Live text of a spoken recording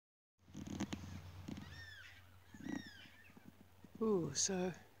Ooh,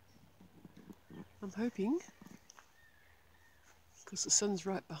 so I'm hoping, because the sun's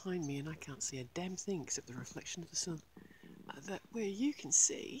right behind me and I can't see a damn thing except the reflection of the sun, that where you can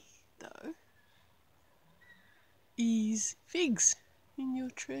see, though, is figs in your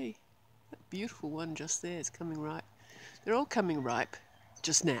tree. That beautiful one just there is coming ripe. They're all coming ripe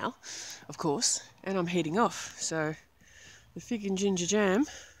just now, of course, and I'm heading off, so the fig and ginger jam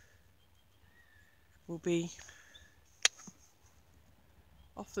will be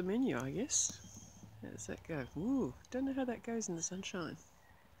off the menu, I guess. How does that go? Ooh, don't know how that goes in the sunshine.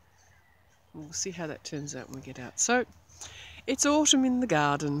 We'll see how that turns out when we get out. So, it's autumn in the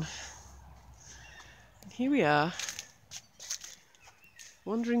garden. And here we are,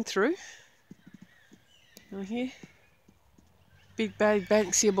 wandering through. Now here, big bad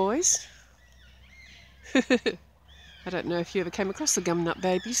Banksia boys. I don't know if you ever came across the Gumnut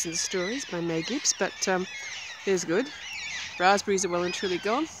Babies in the stories by May Gibbs, but there's good. Raspberries are well and truly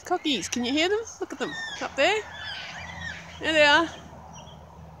gone. Cockies, can you hear them? Look at them, up there. There they are.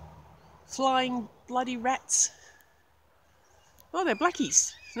 Flying bloody rats. Oh, they're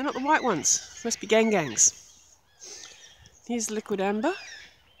blackies. They're not the white ones. Must be gangs. Here's liquid amber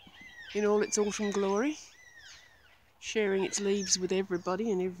in all its autumn glory, sharing its leaves with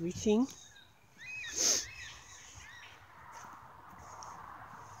everybody and everything.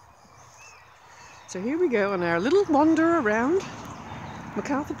 So here we go on our little wander around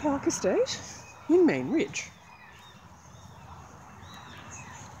Macarthur Park Estate in Main Ridge.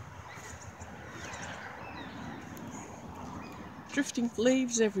 Drifting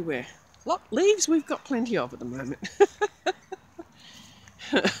leaves everywhere. What leaves we've got plenty of at the moment.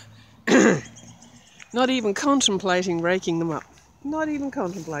 Not even contemplating raking them up. Not even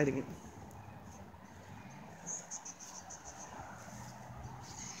contemplating it.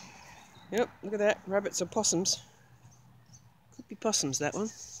 Yep, look at that. Rabbits or possums. Could be possums, that one.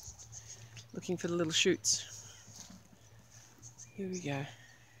 Looking for the little shoots. Here we go.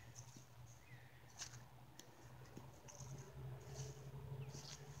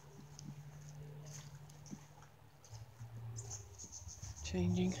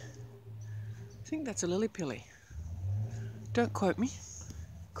 Changing. I think that's a lily-pilly. Don't quote me.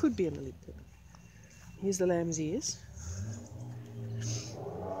 Could be a lily-pilly. Here's the lamb's ears.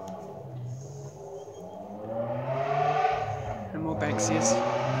 And more Banksias.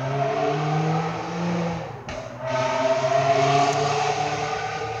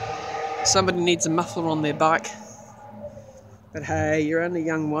 Somebody needs a muffler on their bike. But hey, you're only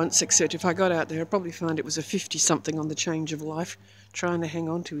young once, except if I got out there I'd probably find it was a 50-something on the change of life, trying to hang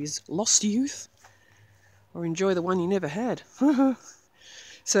on to his lost youth, or enjoy the one he never had.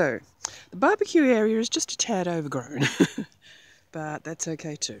 So, the barbecue area is just a tad overgrown, but that's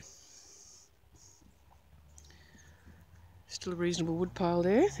okay too. Still a reasonable wood pile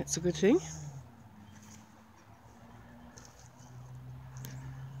there, that's a good thing.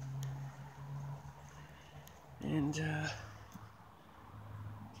 And, can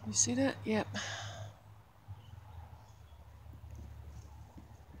you see that? Yep.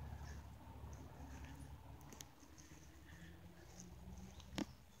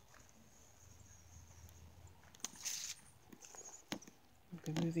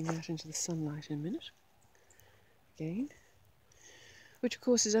 We'll be moving out into the sunlight in a minute. Again. Which of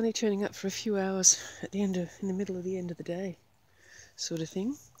course is only turning up for a few hours at the end of, in the middle of the end of the day, sort of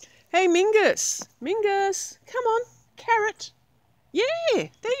thing. Hey Mingus! Mingus! Come on! Carrot! Yeah!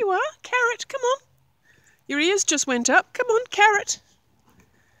 There you are! Carrot! Come on! Your ears just went up. Come on, Carrot!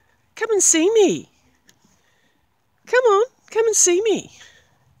 Come and see me! Come on! Come and see me!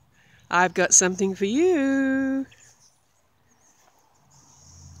 I've got something for you!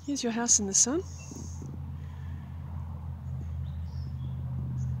 Here's your house in the sun.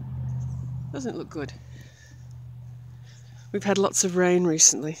 Doesn't look good. We've had lots of rain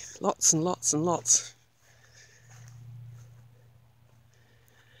recently. Lots and lots and lots.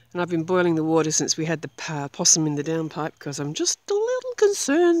 And I've been boiling the water since we had the possum in the downpipe because I'm just a little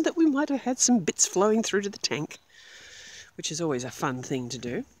concerned that we might have had some bits flowing through to the tank, which is always a fun thing to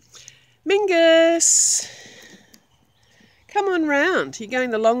do. Mingus! Come on round. You're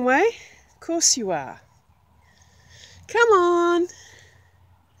going the long way? Of course you are. Come on!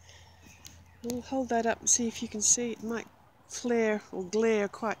 We'll hold that up and see if you can see. It might flare or glare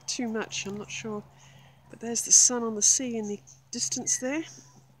quite too much, I'm not sure. But there's the sun on the sea in the distance there.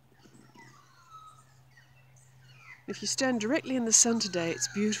 If you stand directly in the sun today, it's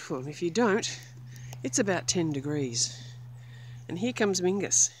beautiful. And if you don't, it's about 10 degrees. And here comes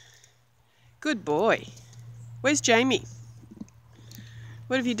Mingus. Good boy. Where's Jamie?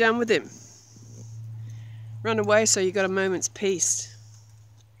 What have you done with him? Run away so you got a moment's peace.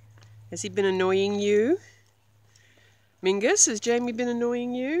 Has he been annoying you? Mingus, has Jamie been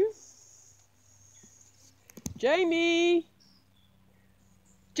annoying you? Jamie!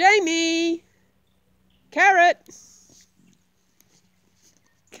 Jamie! Carrot!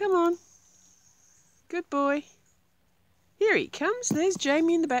 Come on. Good boy. Here he comes. There's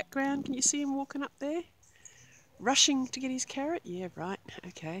Jamie in the background. Can you see him walking up there? Rushing to get his carrot? Yeah, right.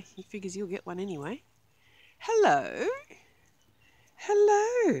 Okay. He figures he'll get one anyway. Hello.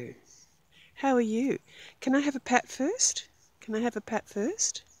 Hello. How are you? Can I have a pat first? Can I have a pat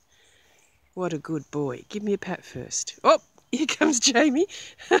first? What a good boy. Give me a pat first. Oh, here comes Jamie.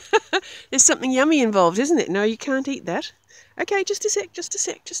 There's something yummy involved, isn't it? No, you can't eat that. Okay, just a sec, just a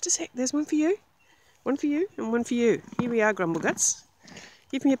sec, just a sec. There's one for you. One for you and one for you. Here we are, Grumbleguts.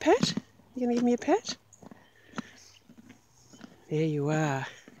 Give me a pat. You gonna give me a pat? There you are.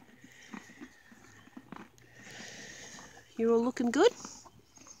 You all looking good?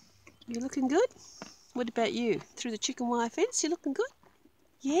 You looking good? What about you? Through the chicken wire fence, you looking good?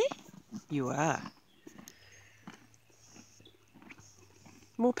 Yeah? You are.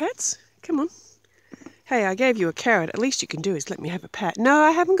 More pats? Come on. Hey, I gave you a carrot. At least you can do is let me have a pat. No,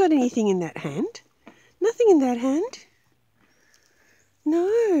 I haven't got anything in that hand. Nothing in that hand.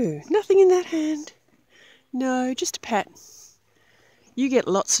 No, nothing in that hand. No, just a pat. You get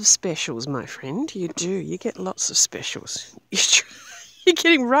lots of specials, my friend. You do. You get lots of specials. You're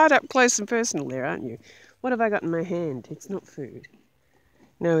getting right up close and personal there, aren't you? What have I got in my hand? It's not food.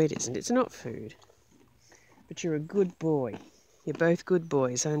 No, it isn't. It's not food. But you're a good boy. You're both good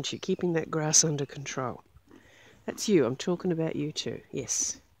boys, aren't you? Keeping that grass under control. That's you. I'm talking about you too.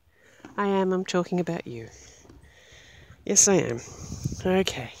 Yes. I am. I'm talking about you. Yes, I am.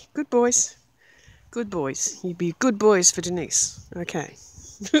 Okay. Good boys. Good boys. You'd be good boys for Denise. Okay.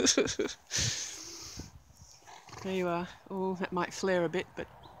 There you are. Oh, that might flare a bit, but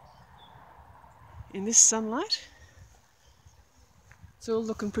in this sunlight, it's all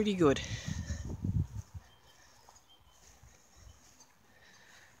looking pretty good.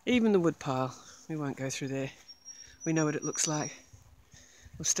 Even the woodpile. We won't go through there. We know what it looks like.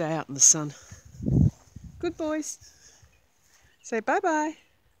 We'll stay out in the sun. Good boys. Say bye-bye.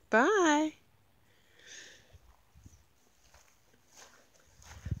 Bye.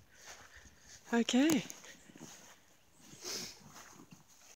 Okay.